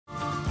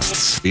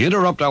We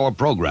interrupt our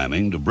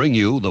programming to bring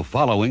you the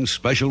following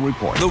special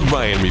report. The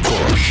Ryan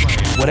Report.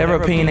 Whatever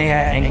opinion they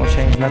had ain't gonna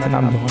change nothing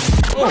I'm doing.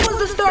 What was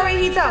the story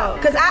he told?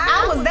 Because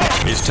I was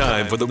there. It's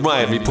time for the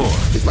Ryan Report.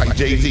 It's like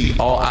Jay-Z,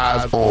 all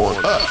eyes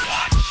on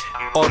us.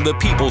 On the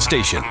People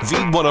Station,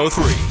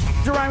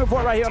 V103. The Ryan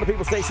Report right here on the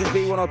People Station,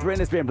 V103,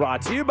 and it's been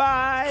brought to you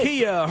by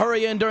Kia.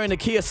 Hurry in during the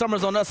Kia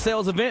Summers on Us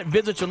sales event.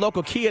 Visit your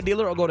local Kia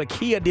dealer or go to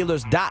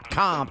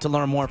KiaDealers.com to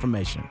learn more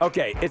information.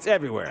 Okay, it's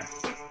everywhere.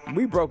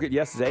 We broke it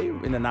yesterday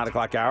in the 9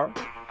 o'clock hour.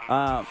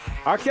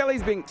 R.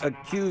 Kelly's being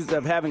accused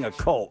of having a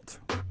cult,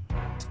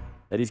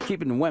 that he's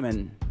keeping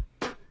women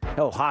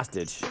held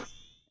hostage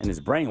and is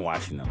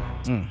brainwashing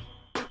them.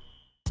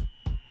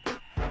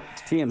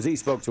 TMZ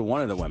spoke to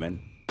one of the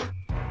women,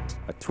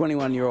 a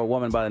 21-year-old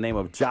woman by the name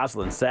of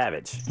Jocelyn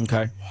Savage.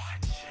 Okay.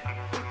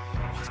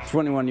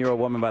 21-year-old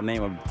woman by the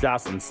name of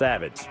Jocelyn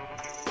Savage.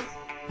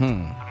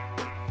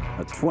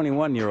 A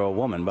 21-year-old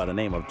woman by the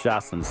name of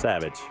Jocelyn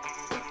Savage.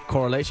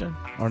 Correlation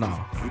or no?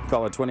 You can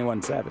call her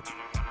 21 Savage.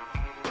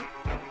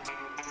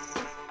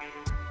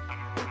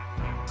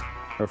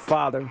 Her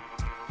father,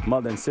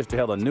 mother, and sister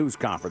held a news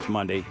conference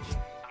Monday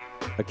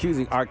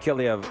accusing R.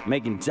 Kelly of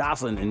making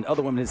Jocelyn and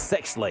other women his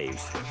sex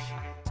slaves.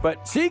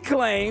 But she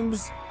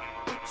claims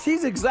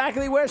she's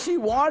exactly where she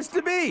wants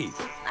to be.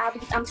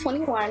 I'm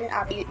 21.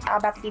 I'm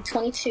about to be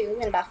 22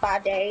 in about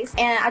 5 days.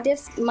 And I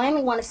just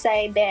mainly want to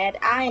say that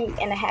I'm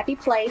in a happy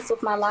place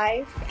with my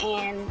life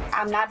and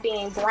I'm not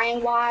being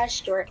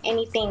brainwashed or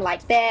anything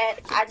like that.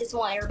 I just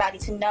want everybody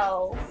to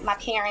know, my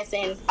parents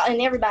and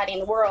everybody in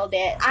the world,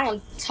 that I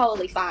am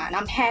totally fine.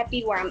 I'm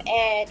happy where I'm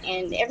at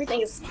and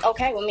everything is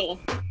okay with me.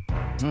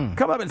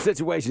 Come up in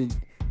situations.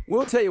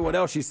 We'll tell you what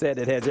else she said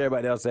that has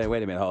everybody else saying,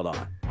 wait a minute, hold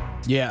on.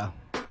 Yeah.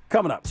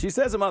 Coming up, she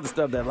says some other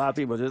stuff that a lot of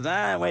people just,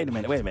 wait a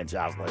minute,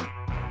 Jocelyn.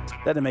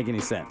 That doesn't make any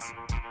sense.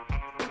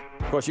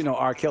 Of course, you know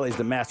R. Kelly's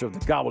the master of the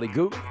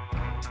gobbledygook.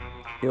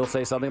 He'll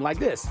say something like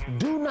this.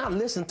 Do not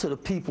listen to the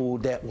people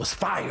that was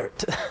fired.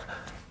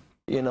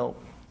 You know,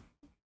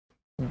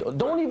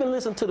 don't even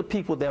listen to the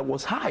people that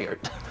was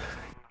hired.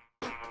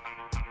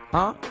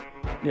 Huh?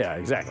 Yeah,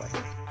 exactly.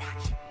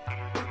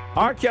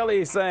 R. Kelly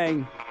is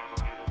saying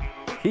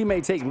he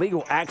may take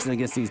legal action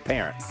against these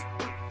parents.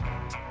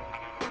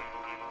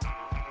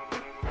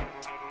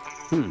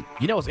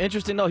 You know what's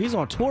interesting, though? He's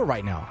on tour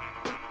right now.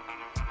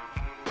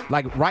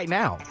 Like, right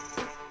now.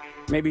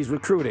 Maybe he's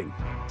recruiting.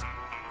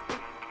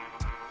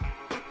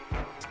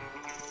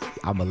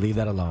 I'm going to leave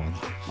that alone.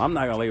 I'm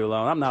not going to leave it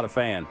alone. I'm not a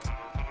fan.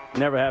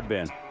 Never have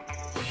been.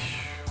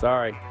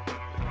 Sorry.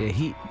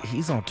 Yeah,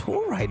 he's on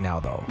tour right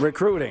now, though.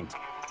 Recruiting.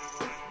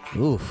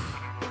 Oof.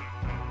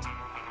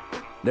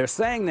 They're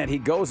saying that he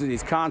goes to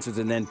these concerts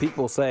and then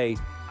people say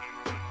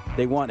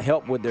they want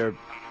help with their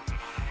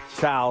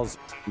child's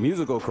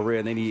musical career,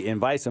 and then he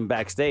invites them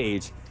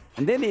backstage,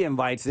 and then he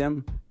invites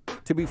them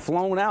to be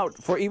flown out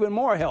for even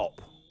more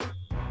help.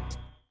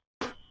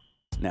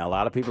 Now, a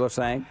lot of people are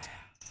saying,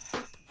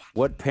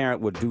 what parent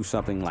would do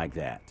something like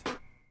that?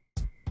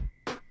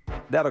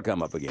 That'll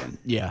come up again.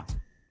 Yeah.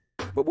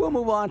 But we'll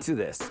move on to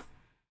this.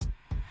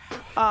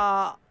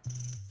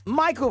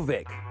 Michael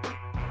Vick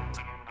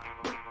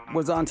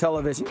was on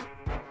television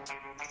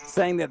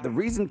saying that the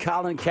reason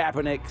Colin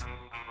Kaepernick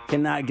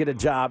cannot get a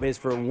job is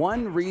for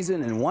one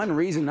reason and one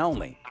reason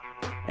only.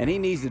 And he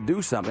needs to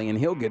do something and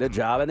he'll get a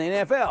job in the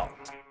NFL.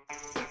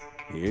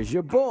 Here's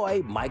your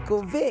boy,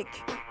 Michael Vick.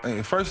 Hey,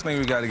 the first thing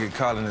we got to get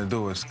Colin to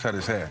do is cut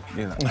his hair.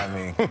 You know, I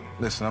mean,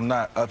 listen, I'm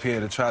not up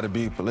here to try to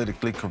be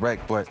politically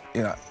correct, but,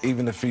 you know,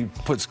 even if he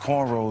puts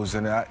cornrows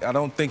in it, I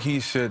don't think he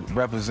should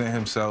represent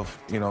himself,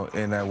 you know,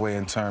 in that way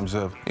in terms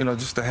of, you know,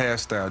 just the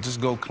hairstyle.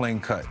 Just go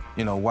clean cut.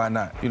 You know, why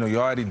not? You know,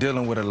 you're already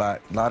dealing with a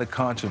lot of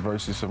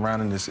controversy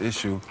surrounding this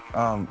issue.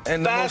 And the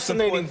most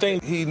important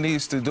thing he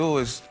needs to do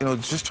is, you know,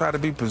 just try to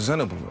be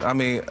presentable. I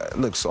mean,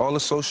 look, so all the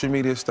social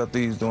media stuff that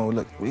he's doing,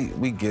 look,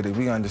 we get it.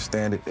 We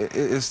understand it.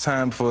 It's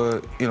time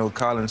for, you know,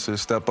 Collins to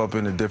step up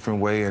in a different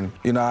way. And,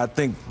 you know, I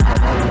think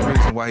the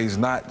reason why he's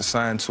not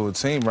signed to a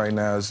team right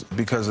now is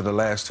because of the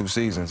last 2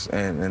 seasons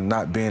and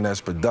not being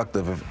as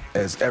productive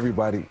as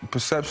everybody.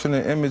 Perception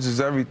and image is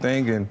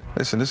everything. And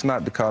listen, it's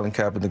not the Colin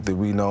Kaepernick that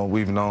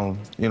we've known,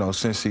 you know,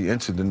 since he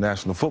entered the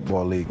National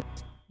Football League.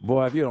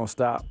 Boy, if you don't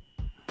stop.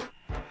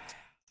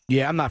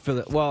 Yeah, I'm not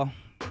feeling, well,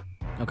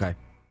 okay.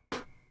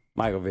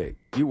 Michael Vick,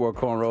 you wore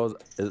cornrows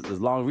as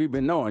long as we've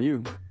been knowing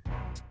you.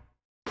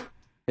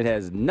 It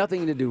has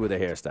nothing to do with the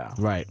hairstyle.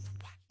 Right.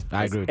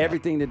 I agree with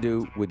everything to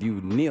do with you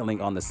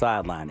kneeling on the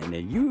sideline. And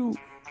then you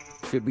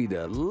should be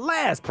the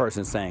last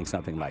person saying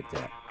something like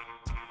that.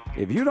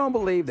 If you don't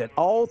believe that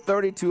all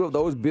 32 of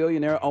those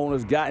billionaire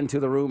owners got into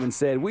the room and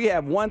said, we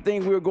have one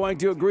thing we're going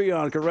to agree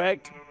on,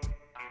 correct?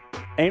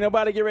 Ain't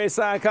nobody get ready to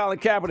sign Colin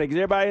Kaepernick. Is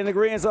everybody in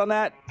agreement on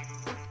that?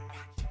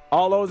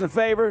 All those in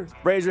favor,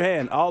 raise your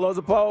hand. All those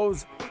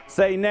opposed,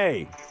 say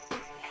nay.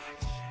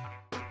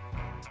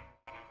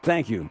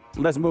 Thank you.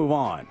 Let's move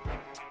on.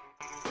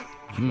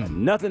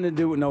 Nothing to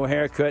do with no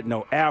haircut,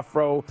 no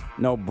afro,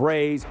 no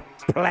braids,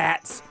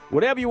 plaits,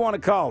 whatever you want to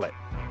call it.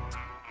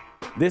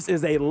 This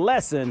is a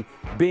lesson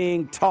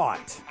being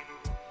taught.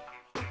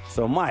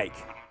 So, Mike,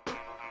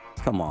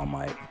 come on,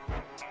 Mike.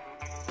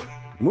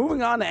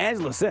 Moving on to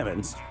Angela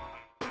Simmons,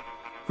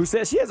 who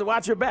says she has to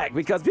watch her back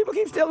because people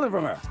keep stealing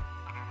from her.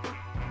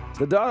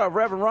 The daughter of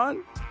Reverend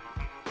Run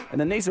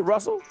and Anissa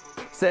Russell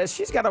says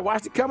she's got to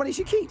watch the company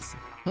she keeps.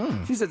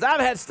 She says,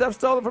 I've had stuff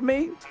stolen from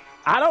me.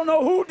 I don't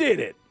know who did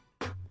it.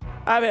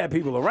 I've had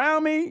people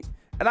around me,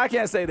 and I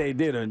can't say they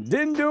did or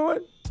didn't do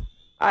it.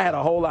 I had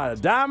a whole lot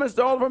of diamonds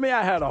stolen from me.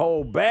 I had a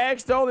whole bag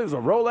stolen. There was a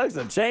Rolex,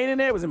 a chain in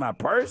there. It was in my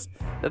purse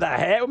that I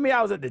had with me.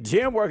 I was at the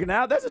gym working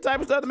out. That's the type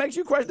of stuff that makes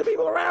you question the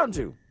people around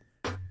you.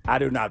 I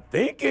do not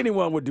think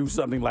anyone would do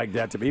something like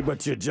that to me,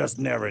 but you just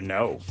never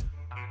know.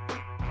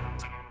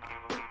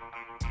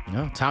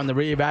 No, time to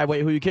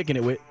reevaluate who you're kicking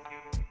it with.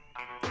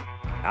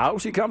 I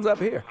hope she comes up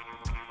here.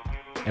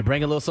 And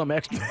bring a little something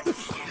extra.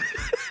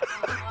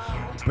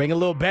 Bring a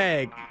little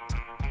bag.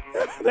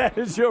 That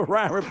is your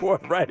Ryan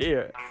Report right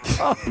here.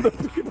 On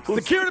the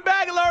Security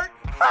bag alert.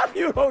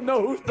 You don't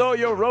know who stole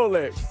your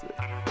Rolex.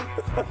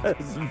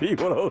 That's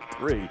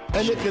V103.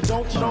 And if you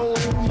don't know,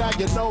 now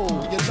you know.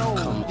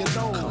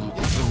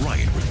 The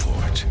Ryan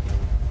Report.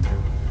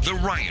 The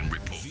Ryan Report.